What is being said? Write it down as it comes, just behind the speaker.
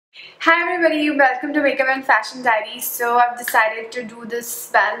Hi everybody, welcome to Makeup and Fashion Diaries. So I've decided to do this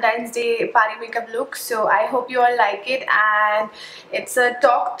Valentine's Day party makeup look. So I hope you all like it, and it's a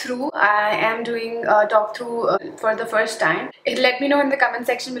talk through. I am doing a talk through for the first time. Let me know in the comment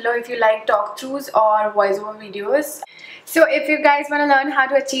section below if you like talk throughs or voiceover videos. So if you guys want to learn how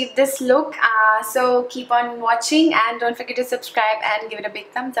to achieve this look, so keep on watching and don't forget to subscribe and give it a big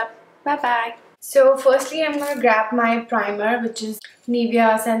thumbs up. Bye bye. So firstly, I'm going to grab my primer, which is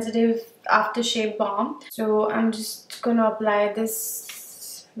Nivea Sensitive Aftershave Balm. So I'm just going to apply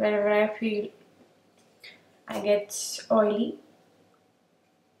this wherever I feel I get oily.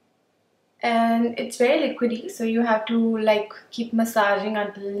 And it's very liquidy, so you have to like keep massaging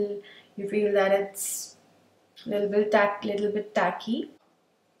until you feel that it's a little bit tacky.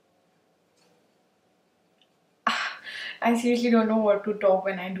 I seriously don't know what to talk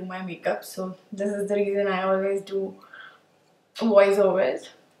when I do my makeup, so this is the reason I always do voiceovers.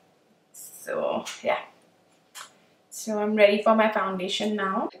 So yeah. So I'm ready for my foundation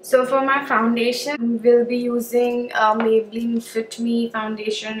now. So for my foundation, we'll be using Maybelline Fit Me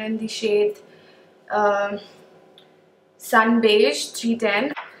foundation in the shade uh, Sun Beige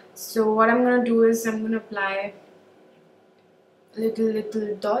 310. So what I'm gonna do is I'm gonna apply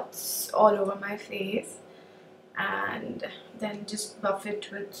little dots all over my face, and then just buff it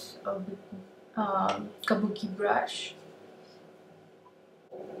with a kabuki brush.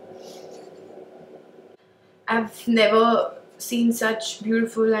 I've never seen such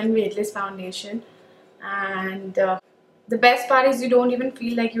beautiful and weightless foundation, and the best part is you don't even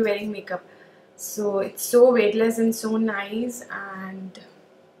feel like you're wearing makeup. So it's so weightless and so nice, and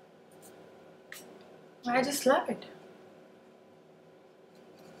I just love it.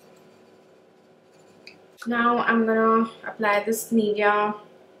 Now I'm gonna apply this Nivea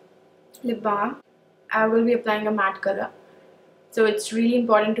lip balm. I will be applying a matte color. So it's really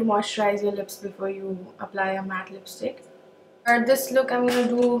important to moisturize your lips before you apply a matte lipstick. For this look, I'm gonna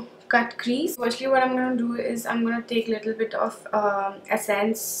do cut crease. Firstly, what I'm gonna do is I'm gonna take a little bit of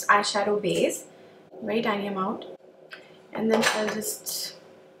Essence eyeshadow base, very tiny amount, and then I'll just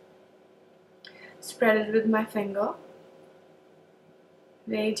spread it with my finger,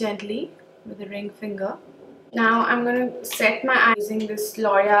 very gently with the ring finger. Now I'm gonna set my eyes using this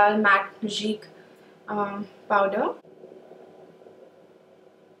L'Oreal Matte Magique powder.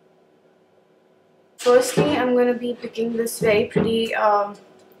 Firstly, I'm gonna be picking this very pretty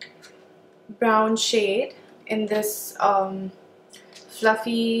brown shade in this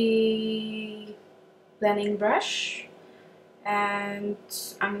fluffy blending brush, and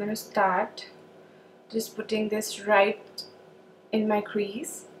I'm gonna start just putting this right in my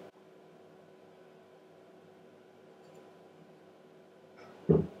crease.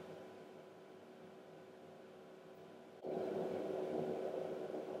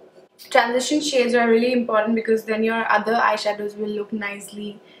 Transition shades are really important because then your other eyeshadows will look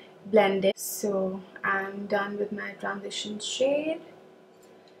nicely blended. So I'm done with my transition shade.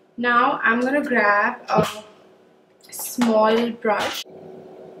 Now I'm gonna grab a small brush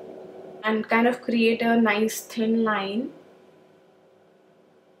and kind of create a nice thin line.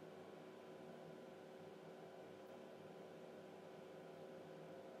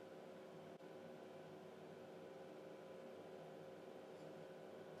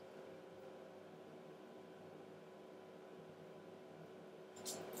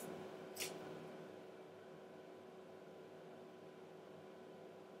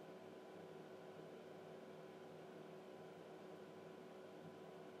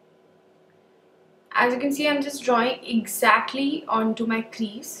 As you can see, I'm just drawing exactly onto my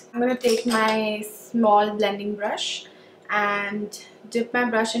crease. I'm going to take my small blending brush and dip my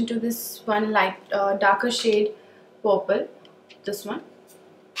brush into this one light, darker shade purple, this one,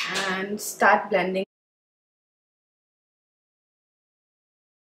 and start blending.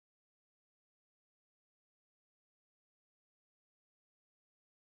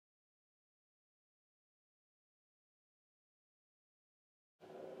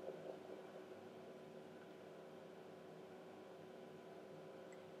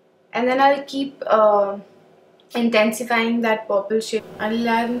 And then I'll keep intensifying that purple shade until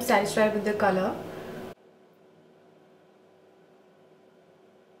I'm satisfied with the color.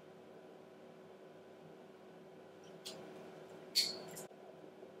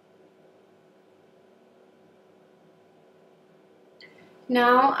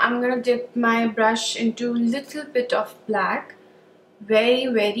 Now I'm gonna dip my brush into a little bit of black,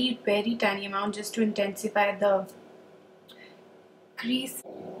 very tiny amount, just to intensify the crease.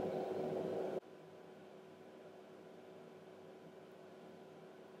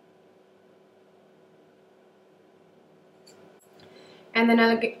 And then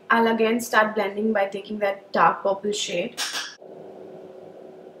I'll again start blending by taking that dark purple shade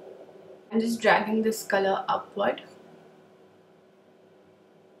and just dragging this color upward.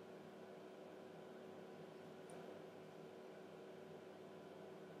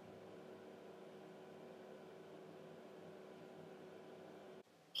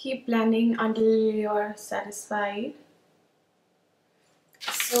 Keep blending until you're satisfied.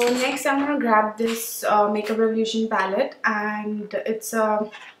 So next I'm gonna grab this Makeup Revolution palette, and it's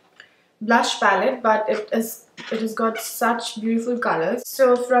a blush palette, but it has got such beautiful colors.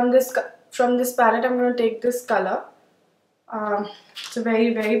 So from this palette I'm gonna take this color. It's a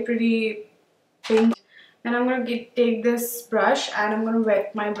very pretty pink, and I'm gonna take this brush and I'm gonna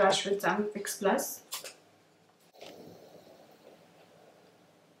wet my brush with some Fix Plus.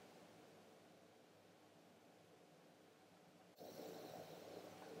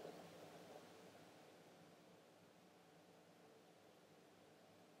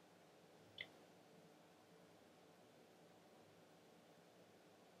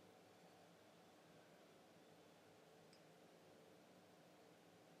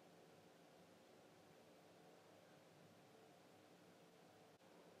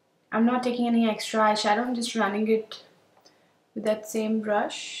 I'm not taking any extra eyeshadow, I'm just running it with that same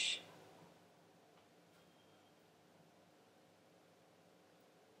brush.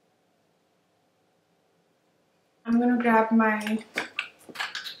 I'm gonna grab my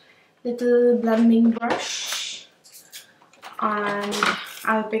little blending brush and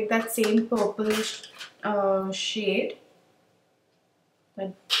I'll pick that same purple shade,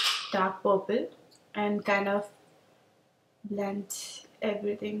 that dark purple, and kind of blend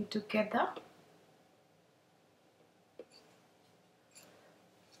everything together.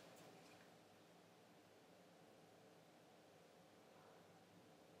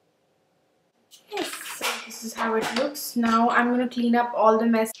 Yes, so this is how it looks. Now I'm going to clean up all the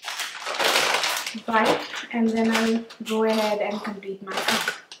mess, wipe, and then I'll go ahead and complete my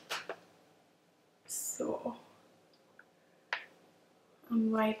look. So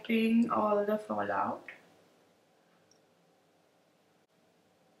I'm wiping all the fallout.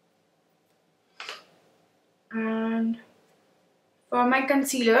 And for my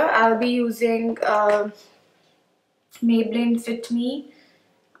concealer, I'll be using Maybelline Fit Me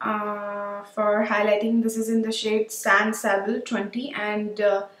for highlighting. This is in the shade Sand Sable 20, and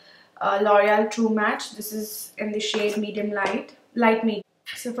L'Oreal True Match. This is in the shade Medium Light Medium.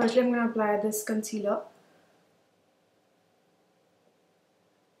 So firstly, I'm going to apply this concealer.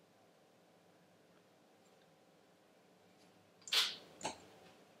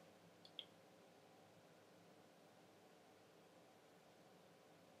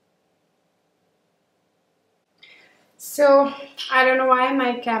 So I don't know why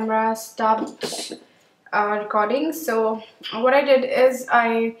my camera stopped recording. So what I did is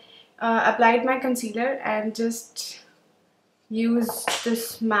I applied my concealer and just used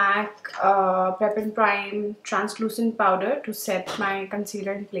this MAC Prep and Prime translucent powder to set my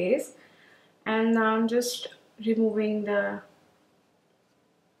concealer in place. And now I'm just removing the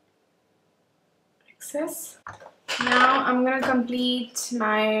excess. Now I'm gonna complete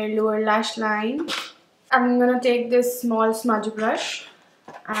my lower lash line. I'm gonna take this small smudge brush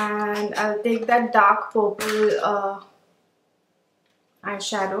and I'll take that dark purple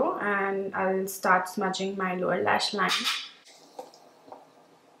eyeshadow and I'll start smudging my lower lash line.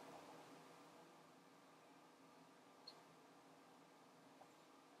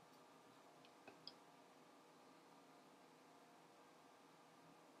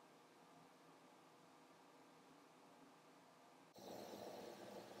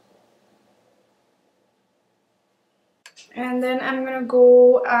 And then I'm gonna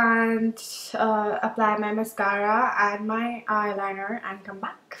go and apply my mascara and my eyeliner and come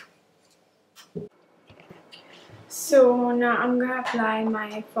back. So now I'm gonna apply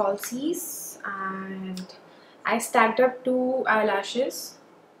my falsies, and I stacked up 2 eyelashes,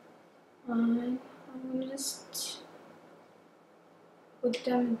 and I'm gonna just put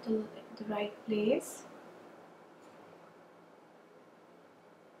them into the right place.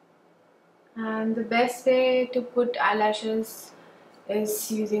 And the best way to put eyelashes is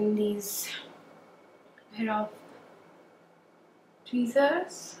using these pair of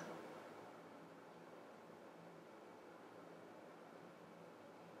tweezers.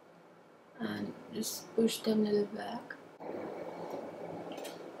 And just push them a little back.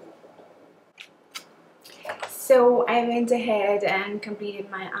 So I went ahead and completed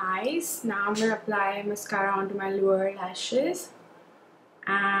my eyes. Now I'm gonna apply mascara onto my lower lashes,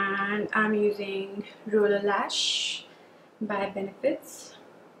 and I'm using Roller Lash by Benefits.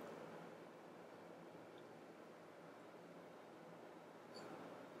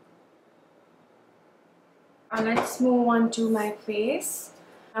 Let's move on to my face.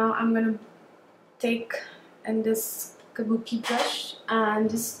 Now I'm gonna take in this kabuki brush and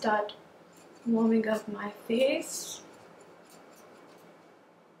just start warming up my face.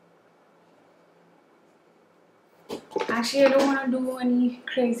 Actually, I don't want to do any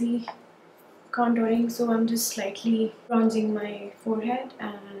crazy contouring, so I'm just slightly bronzing my forehead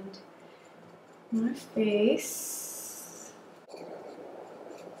and my face.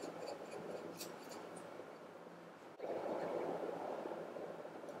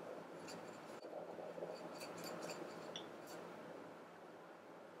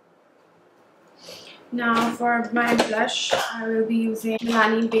 Now for my blush, I will be using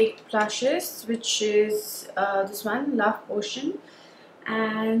Milani Baked Blushes, which is this one, Love Potion,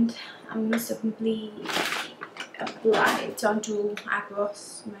 and I'm going to simply apply it onto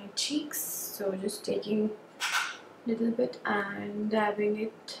across my cheeks. So just taking a little bit and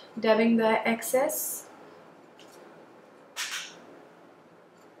dabbing the excess.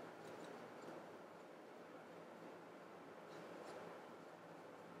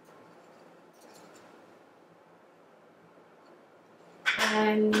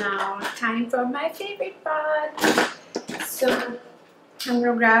 And now time for my favorite part. So I'm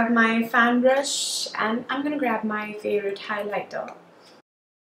gonna grab my fan brush and I'm gonna grab my favorite highlighter.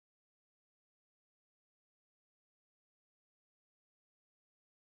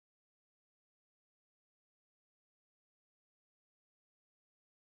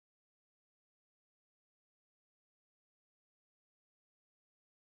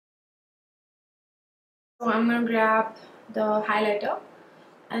 So I'm gonna grab the highlighter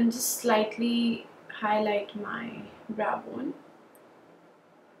and just slightly highlight my brow bone.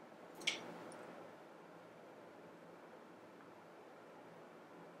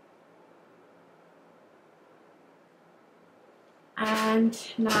 And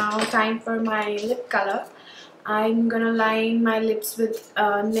now time for my lip color. I'm gonna line my lips with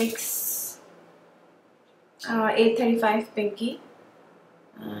NYX 835 Pinky,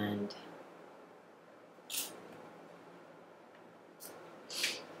 and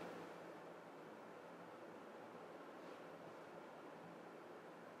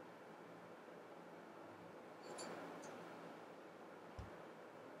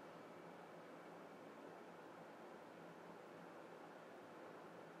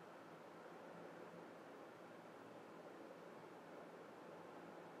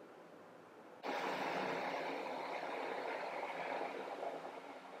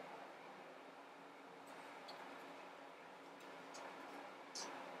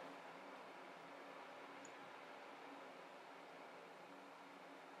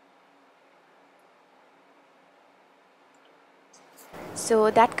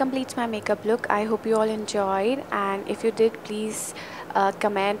So that completes my makeup look. I hope you all enjoyed, and if you did, please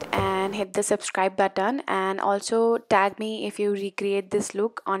comment and hit the subscribe button, and also tag me if you recreate this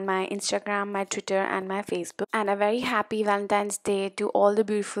look on my Instagram, my Twitter, and my Facebook. And a very happy Valentine's Day to all the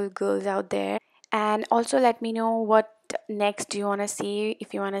beautiful girls out there. And also let me know what next do you want to see.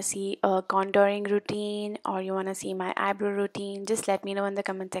 If you want to see a contouring routine or you want to see my eyebrow routine, just let me know in the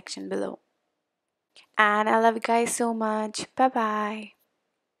comment section below. And I love you guys so much. Bye bye.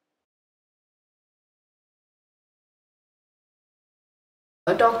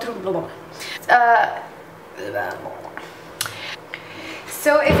 Talk through blah, blah. Uh,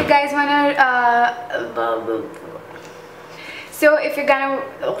 so if you guys wanna so if you're gonna